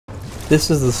This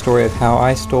is the story of how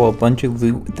I stole a bunch of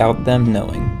loot without them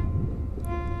knowing.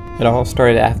 It all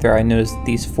started after I noticed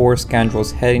these 4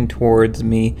 scoundrels heading towards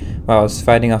me while I was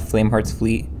fighting off Flameheart's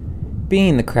fleet.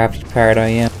 Being the crafty pirate I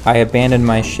am, I abandoned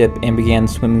my ship and began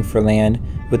swimming for land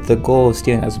with the goal of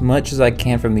stealing as much as I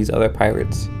can from these other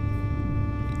pirates.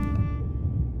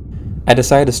 I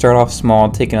decided to start off small,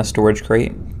 taking a storage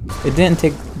crate. It didn't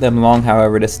take them long,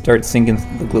 however, to start sinking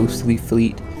the ghostly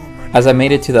fleet. As I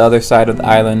made it to the other side of the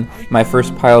island, my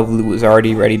first pile of loot was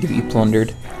already ready to be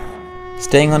plundered.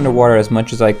 Staying underwater as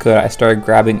much as I could, I started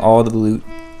grabbing all the loot,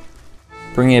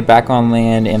 bringing it back on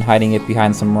land and hiding it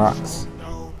behind some rocks.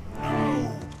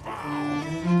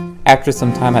 After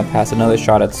some time, I passed another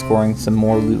shot at scoring some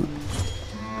more loot,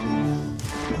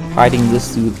 hiding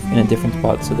this loot in a different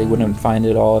spot so they wouldn't find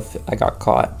it all if I got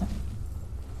caught.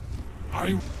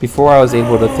 Before I was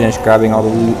able to finish grabbing all the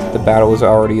loot, the battle was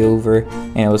already over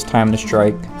and it was time to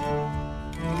strike.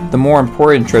 The more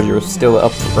important treasure was still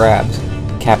up for grabs,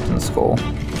 Captain's Skull.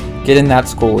 Getting that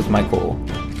skull was my goal.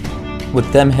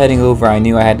 With them heading over, I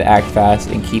knew I had to act fast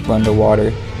and keep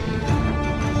underwater.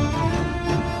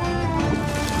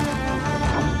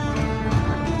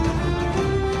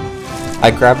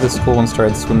 I grabbed the skull and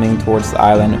started swimming towards the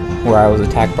island where I was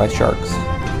attacked by sharks.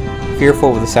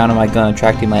 Fearful of the sound of my gun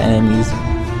attracting my enemies,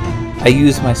 I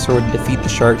used my sword to defeat the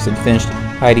sharks and finished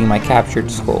hiding my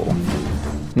captured skull.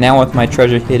 Now with my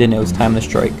treasure hidden, it was time to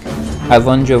strike. I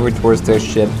lunge over towards their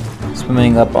ship,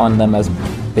 swimming up on them as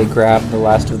they grab the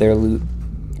last of their loot.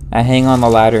 I hang on the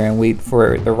ladder and wait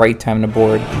for the right time to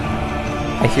board.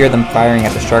 I hear them firing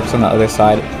at the sharks on the other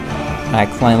side, and I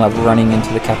climb up running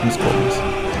into the captain's quarters.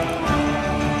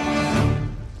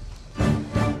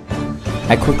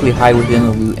 I quickly hide within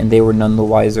the loot and they were none the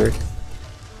wiser.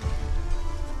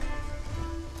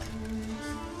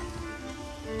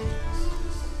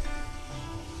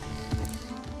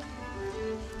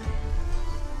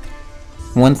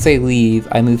 Once they leave,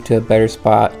 I move to a better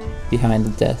spot behind the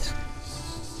desk.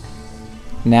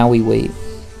 Now we wait.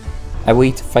 I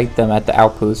wait to fight them at the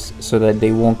outpost so that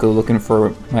they won't go looking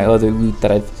for my other loot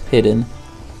that I've hidden.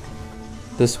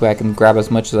 This way I can grab as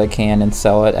much as I can and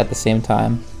sell it at the same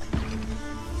time.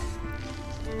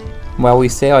 While we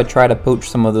sail, I try to poach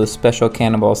some of those special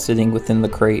cannonballs sitting within the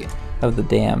crate of the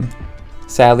dam.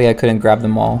 Sadly, I couldn't grab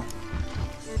them all.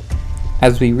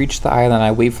 As we reach the island,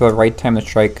 I wait for the right time to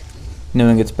strike,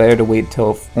 knowing it's better to wait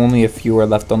till only a few are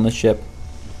left on the ship.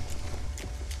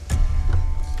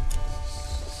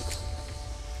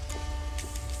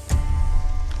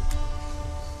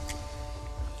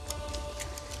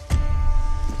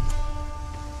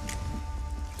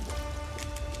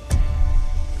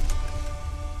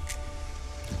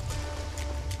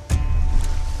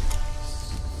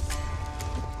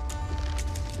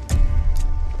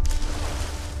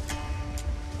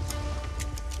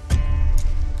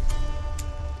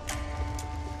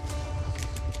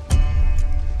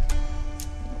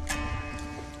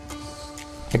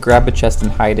 I grab a chest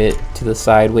and hide it to the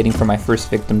side, waiting for my first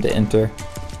victim to enter.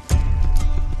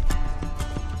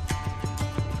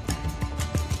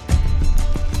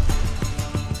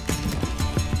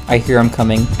 I hear him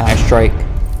coming, and I strike.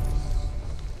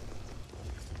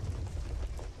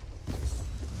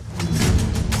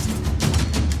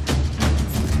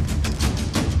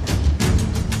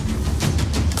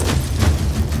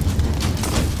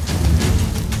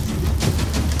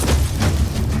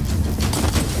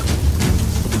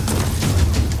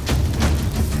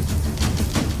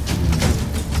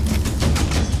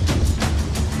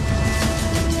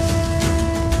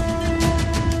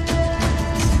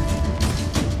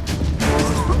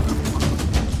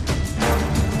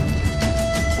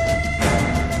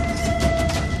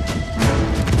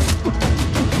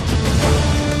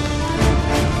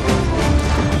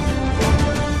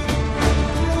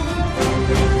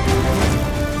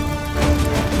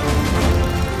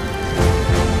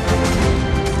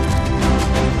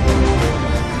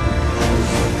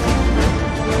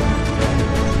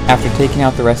 After taking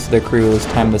out the rest of their crew, it was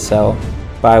time to sell,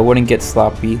 but I wouldn't get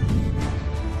sloppy.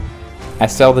 I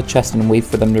sell the chest and wait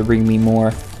for them to bring me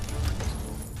more.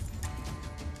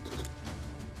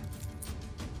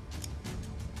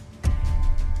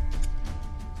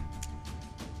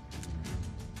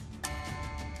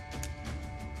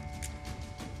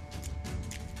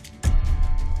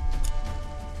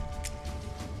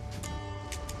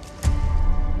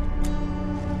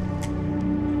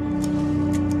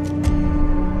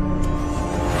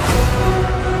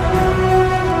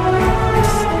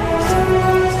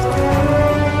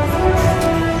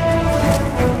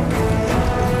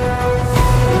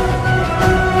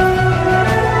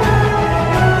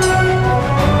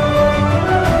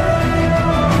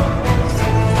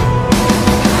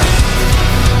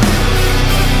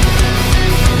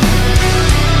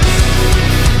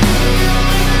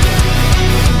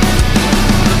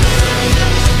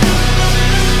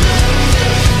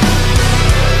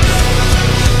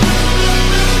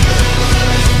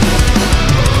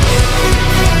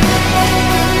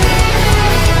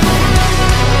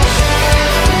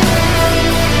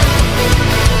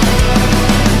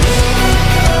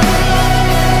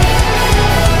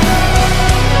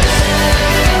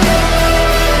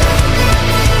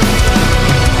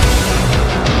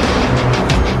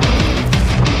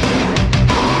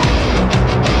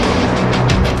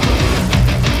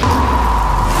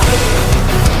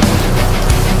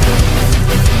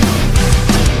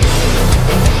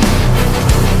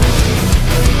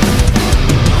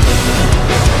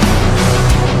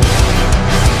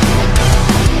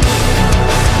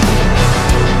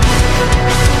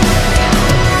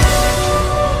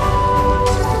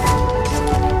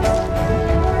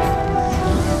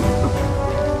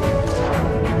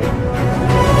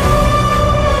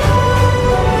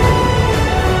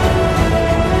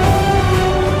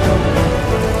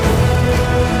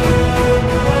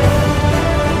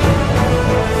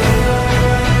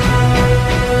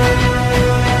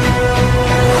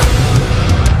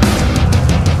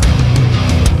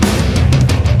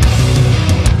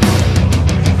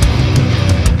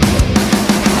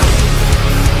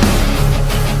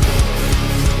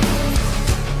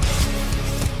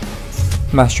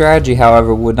 My strategy,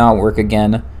 however, would not work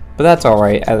again, but that's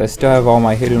alright, as I still have all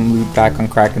my hidden loot back on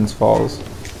Kraken's Falls.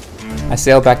 I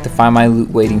sail back to find my loot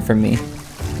waiting for me.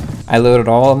 I loaded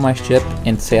all of my ship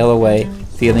and sail away,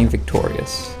 feeling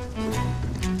victorious.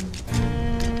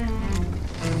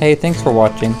 Hey, thanks for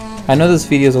watching. I know this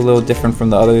video is a little different from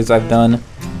the others I've done,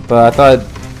 but I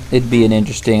thought it'd be an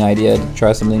interesting idea to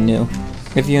try something new.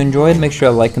 If you enjoyed, make sure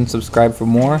to like and subscribe for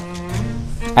more.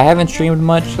 I haven't streamed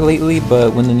much lately,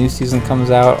 but when the new season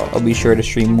comes out, I'll be sure to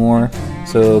stream more.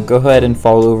 So go ahead and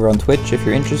follow over on Twitch if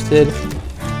you're interested.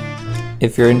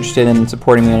 If you're interested in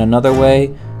supporting me in another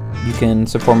way, you can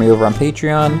support me over on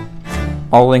Patreon.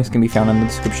 All links can be found in the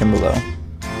description below.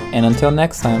 And until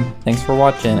next time, thanks for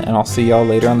watching, and I'll see y'all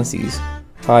later on the seas.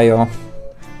 Bye y'all.